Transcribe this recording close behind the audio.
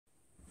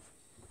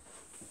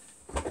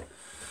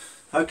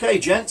Okay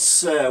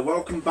gents,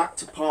 welcome back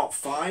to part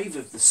 5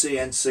 of the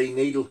CNC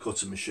needle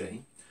cutter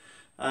machine.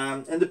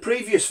 In the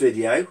previous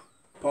video,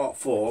 part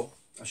 4,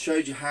 I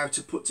showed you how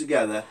to put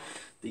together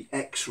the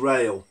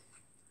X-rail,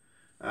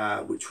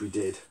 which we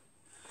did.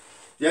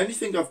 The only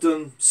thing I've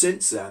done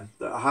since then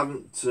that I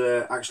haven't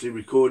actually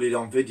recorded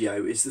on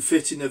video is the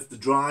fitting of the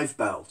drive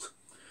belt.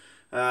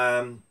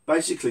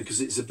 Basically because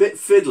it's a bit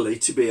fiddly,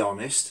 to be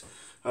honest,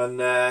 and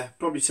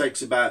probably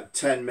takes about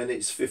 10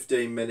 minutes,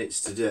 15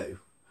 minutes to do.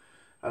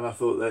 And I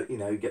thought that,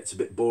 it gets a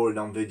bit boring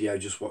on video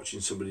just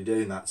watching somebody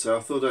doing that. So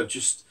I thought I'd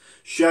just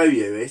show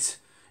you it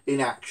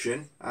in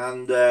action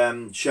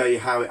and show you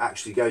how it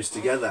actually goes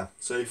together.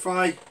 So if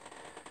I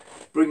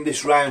bring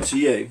this round to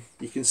you,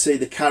 you can see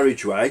the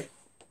carriageway.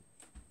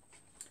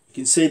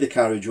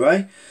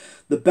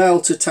 The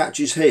belt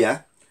attaches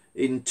here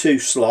in 2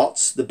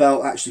 slots. The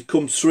belt actually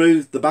comes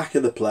through the back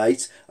of the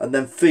plate and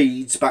then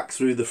feeds back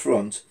through the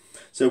front.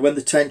 So when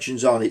the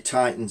tension's on, it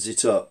tightens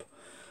it up.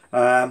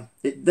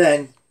 It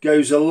then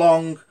goes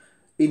along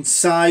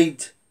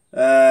inside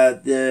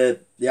the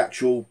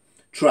actual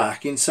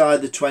track, inside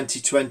the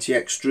 2020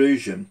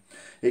 extrusion.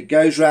 It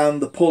goes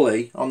round the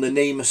pulley on the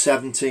NEMA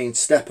 17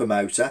 stepper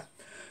motor,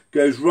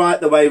 goes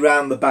right the way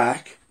round the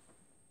back,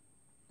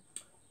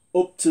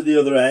 up to the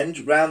other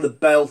end, round the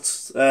belt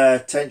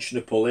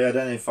tensioner pulley. I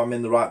don't know if I'm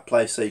in the right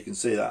place so you can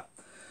see that.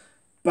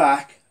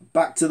 Back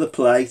to the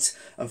plate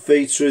and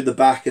feeds through the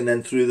back and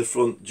then through the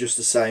front, just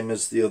the same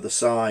as the other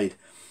side.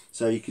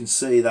 So you can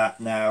see that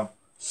now.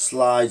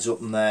 Slides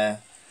up and there,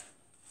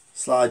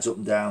 slides up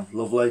and down,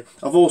 lovely.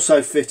 I've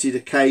also fitted a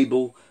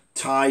cable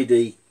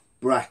tidy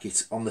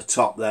bracket on the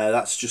top there.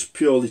 That's just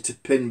purely to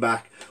pin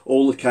back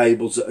all the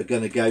cables that are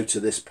going to go to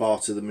this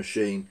part of the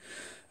machine.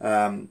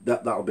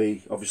 That'll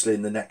be obviously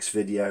in the next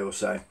video or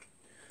so.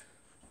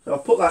 So I'll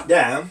put that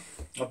down.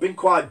 I've been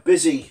quite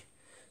busy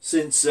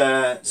since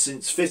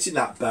fitting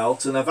that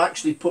belt, and I've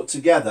actually put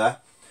together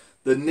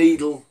the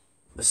needle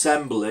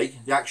assembly,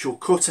 the actual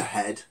cutter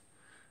head,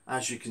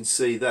 as you can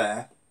see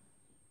there.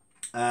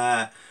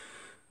 I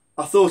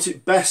thought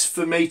it best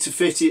for me to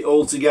fit it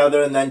all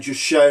together and then just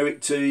show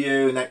it to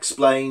you and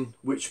explain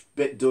which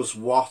bit does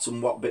what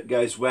and what bit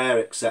goes where,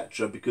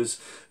 etc. Because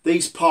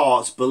these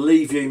parts,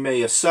 believe you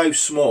me, are so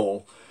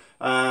small.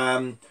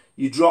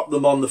 You drop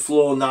them on the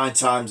floor 9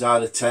 times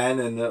out of 10,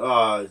 and it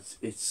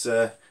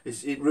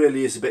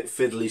really is a bit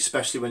fiddly,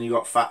 especially when you've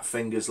got fat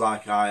fingers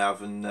like I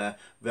have and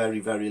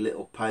very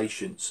little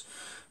patience.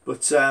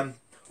 But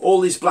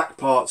all these black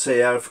parts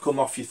here have come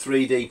off your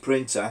 3D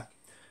printer,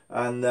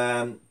 and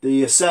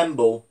they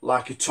assemble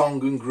like a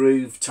tongue and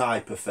groove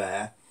type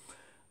affair.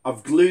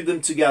 I've glued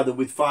them together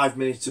with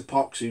 5-minute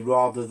epoxy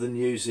rather than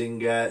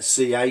using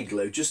CA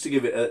glue, just to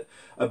give it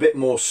a bit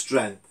more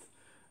strength,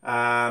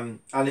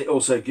 and it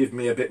also gives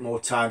me a bit more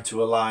time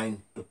to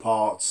align the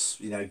parts,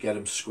 get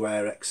them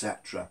square,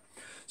 etc.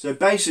 So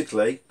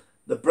basically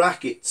the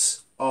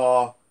brackets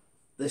are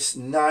this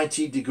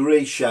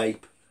 90-degree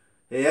shape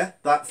here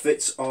that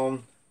fits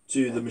on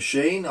to the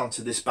machine,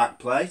 onto this back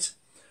plate.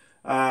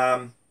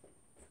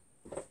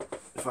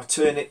 If I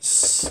turn it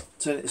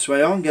this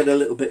way on, get a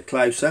little bit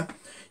closer,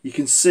 you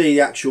can see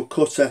the actual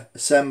cutter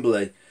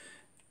assembly.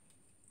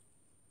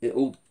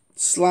 It'll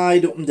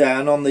slide up and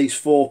down on these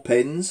 4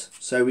 pins,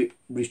 so it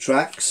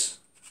retracts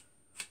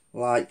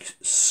like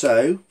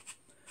so.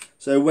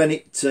 So when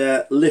it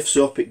lifts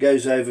up, it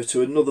goes over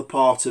to another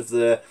part of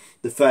the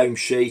foam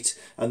sheet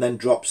and then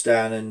drops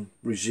down and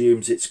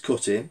resumes its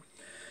cutting.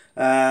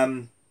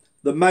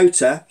 The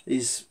motor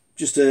is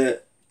just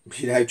a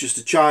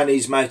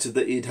Chinese motor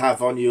that you'd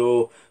have on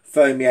your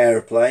foamy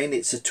aeroplane.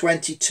 It's a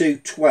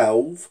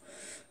 2212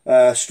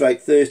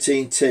 straight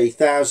 13T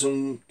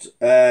 1000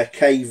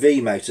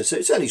 kV motor, so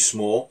it's only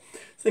small. I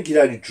think it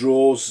only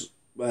draws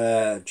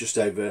just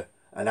over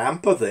an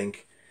amp, I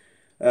think,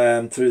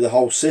 through the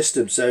whole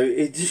system. So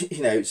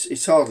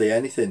it's hardly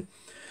anything.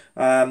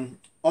 On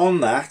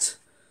that,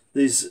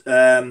 there's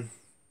a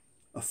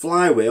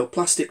flywheel,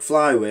 plastic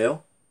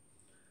flywheel.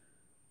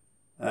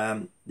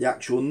 The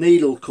actual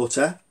needle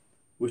cutter,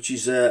 which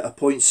is a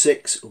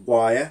 0.6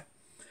 wire,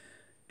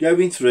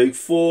 going through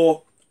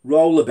 4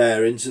 roller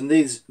bearings, and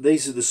these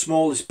are the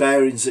smallest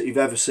bearings that you've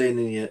ever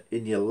seen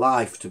in your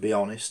life, to be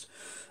honest.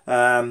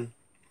 They're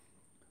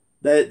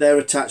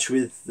attached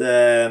with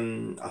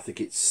I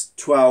think it's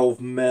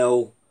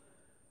 12mm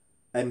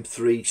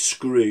M3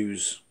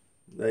 screws.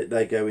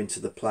 They go into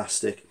the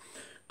plastic.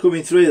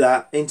 Coming through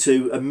that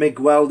into a MIG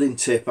welding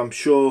tip. I'm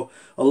sure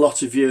a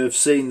lot of you have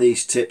seen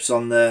these tips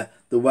on the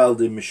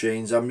welding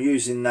machines. I'm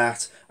using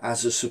that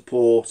as a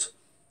support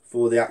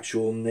for the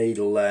actual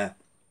needle there.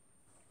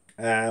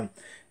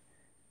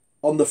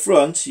 On the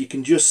front you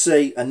can just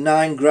see a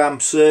 9-gram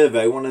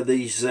servo, one of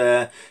these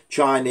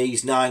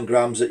Chinese 9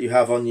 grams that you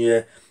have on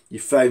your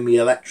foamy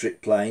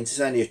electric planes. It's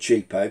only a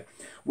cheapo.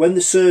 When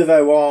the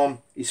servo arm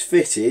is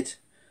fitted,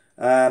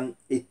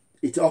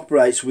 it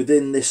operates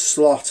within this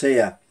slot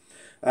here,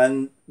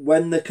 and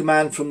when the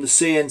command from the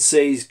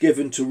CNC is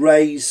given to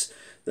raise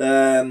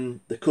the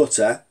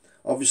cutter,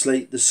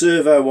 obviously the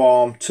servo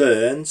arm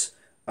turns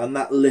and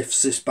that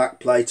lifts this back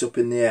plate up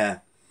in the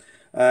air.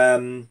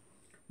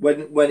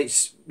 When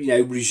it's, you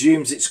know,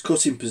 resumes its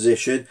cutting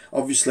position,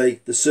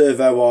 obviously the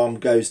servo arm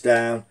goes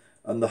down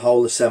and the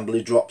whole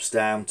assembly drops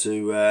down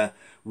to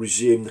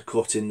resume the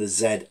cut in the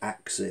Z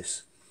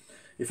axis.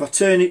 If I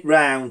turn it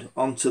round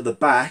onto the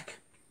back,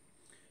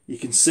 you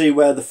can see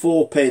where the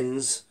 4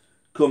 pins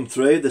come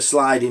through, the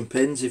sliding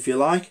pins if you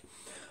like.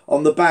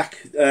 On the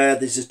back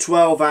there's a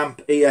 12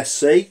 amp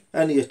ESC,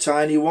 only a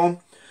tiny one.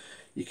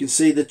 You can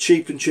see the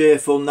cheap and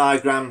cheerful 9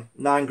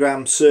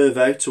 gram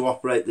servo to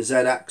operate the Z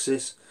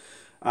axis.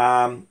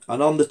 And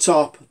on the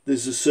top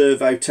there's a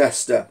servo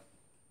tester,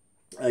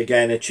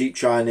 again a cheap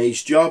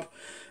Chinese job.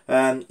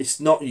 It's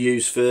not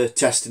used for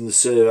testing the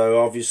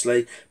servo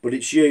obviously, but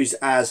it's used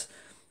as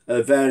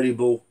a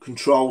variable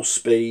control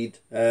speed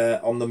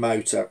on the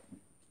motor,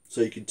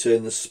 so you can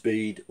turn the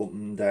speed up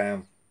and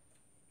down.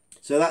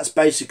 So that's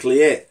basically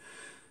it.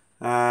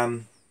 I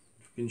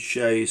can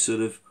show you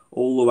sort of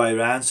all the way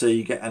around so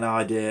you get an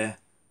idea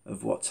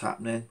of what's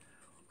happening.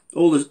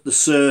 All the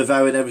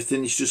servo and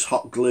everything is just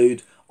hot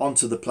glued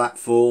onto the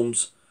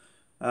platforms,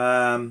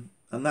 and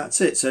that's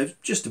it. So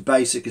just a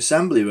basic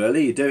assembly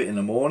really. You do it in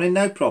the morning,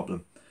 no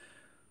problem.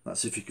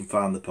 That's if you can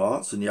find the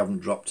parts and you haven't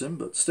dropped them,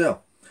 but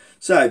still.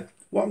 So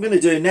what I'm going to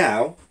do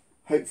now,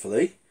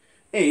 hopefully,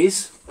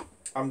 is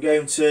I'm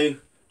going to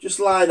just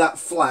lie that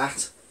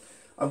flat.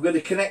 I'm going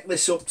to connect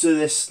this up to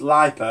this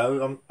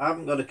LiPo. I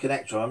haven't got a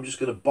connector on, I'm just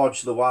going to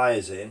bodge the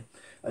wires in,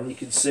 and you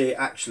can see it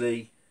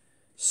actually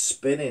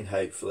spinning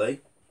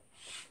hopefully,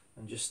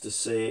 and just to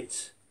see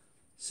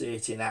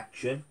it in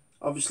action.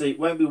 Obviously it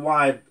won't be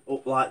wired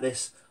up like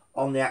this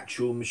on the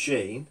actual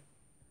machine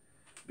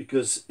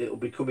because it'll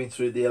be coming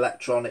through the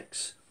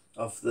electronics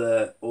of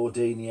the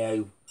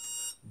Arduino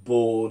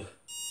board.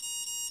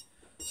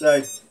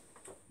 So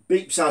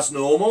beeps as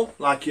normal,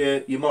 like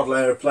your model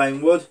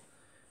aeroplane would.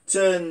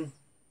 Turn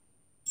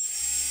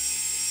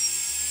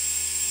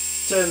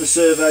the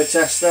servo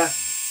tester,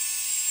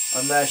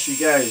 and there she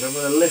goes. I'm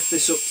going to lift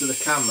this up to the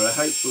camera.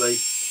 Hopefully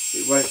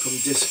it won't come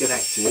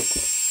disconnected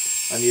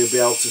and you'll be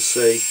able to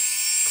see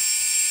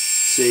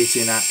it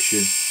in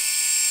action.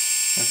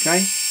 Okay,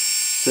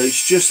 so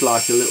it's just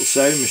like a little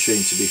sewing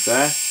machine, to be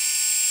fair.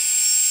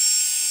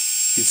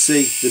 You can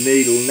see the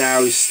needle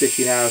now is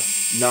sticking out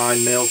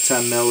 9mm,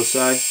 10mm or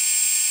so,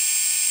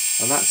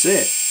 and that's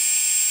it.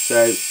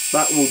 So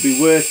that will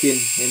be working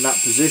in that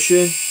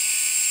position.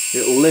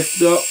 It will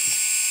lift up,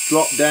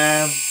 drop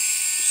down,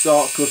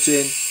 start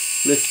cutting,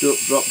 lift up,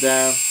 drop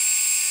down.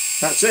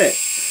 That's it.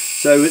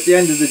 So at the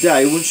end of the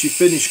day, once you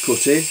finish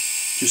cutting,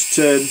 just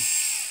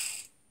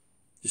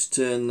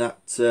turn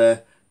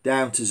that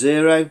down to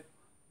 0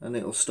 and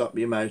it'll stop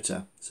your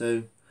motor.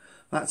 So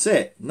that's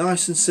it.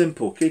 Nice and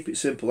simple. Keep it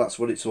simple. That's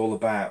what it's all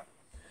about.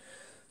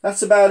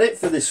 That's about it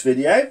for this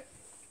video.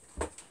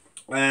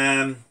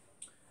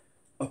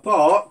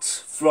 Apart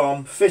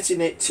from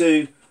fitting it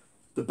to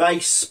the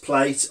base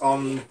plate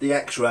on the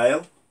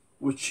X-rail,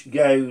 which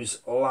goes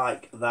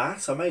like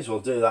that. I may as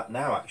well do that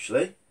now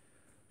actually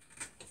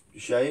to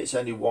show you. It's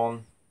only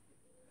one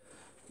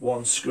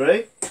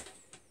screw.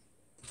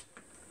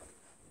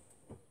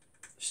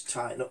 Just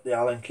tighten up the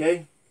Allen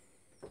key.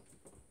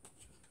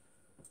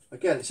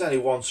 Again, it's only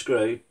one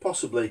screw.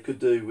 Possibly could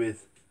do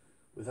with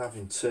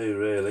having 2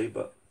 really,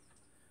 but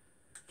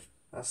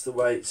that's the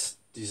way it's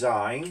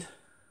designed.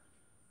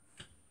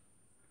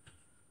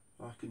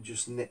 I can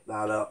just nip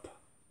that up,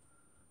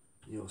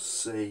 you'll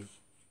see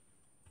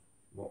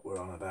what we're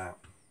on about.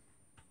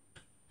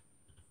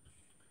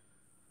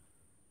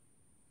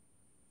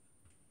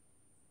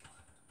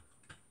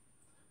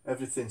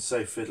 Everything's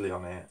so fiddly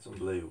on here, it's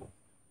unbelievable.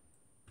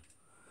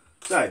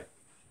 So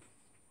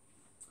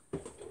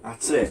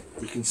that's it.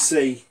 You can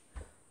see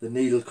the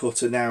needle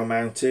cutter now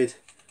mounted.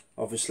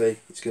 Obviously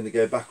it's going to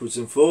go backwards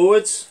and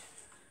forwards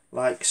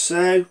like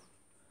so,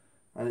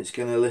 and it's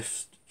going to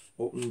lift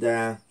up and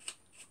down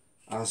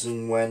as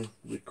and when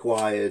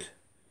required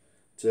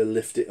to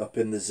lift it up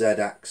in the Z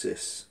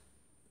axis.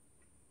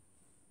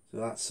 So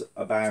that's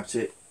about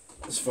it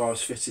as far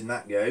as fitting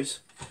that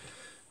goes.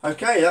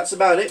 Okay, that's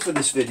about it for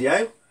this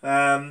video.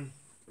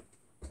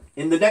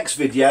 In the next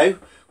video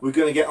we're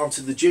going to get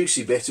onto the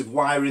juicy bit of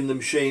wiring the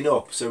machine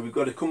up. So we've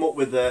got to come up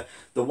with the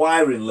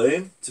wiring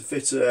loom to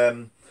fit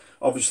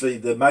obviously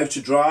the motor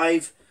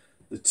drive,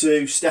 the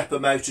 2 stepper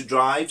motor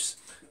drives.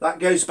 That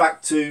goes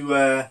back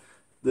to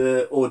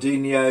the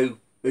Arduino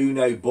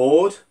Uno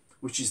board,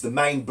 which is the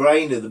main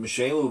brain of the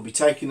machine. We'll be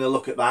taking a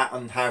look at that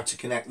and how to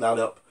connect that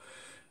up,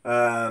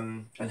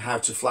 and how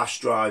to flash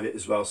drive it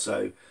as well,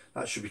 so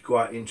that should be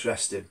quite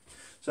interesting.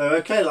 So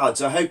okay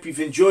lads, I hope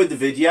you've enjoyed the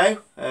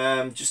video,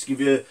 just to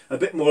give you a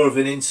bit more of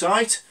an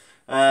insight.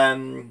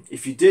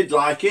 If you did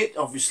like it,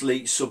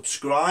 obviously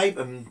subscribe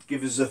and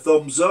give us a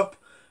thumbs up,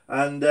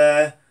 and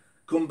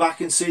come back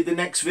and see the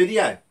next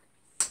video.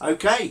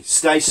 Okay,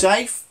 stay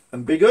safe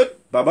and be good.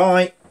 Bye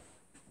bye.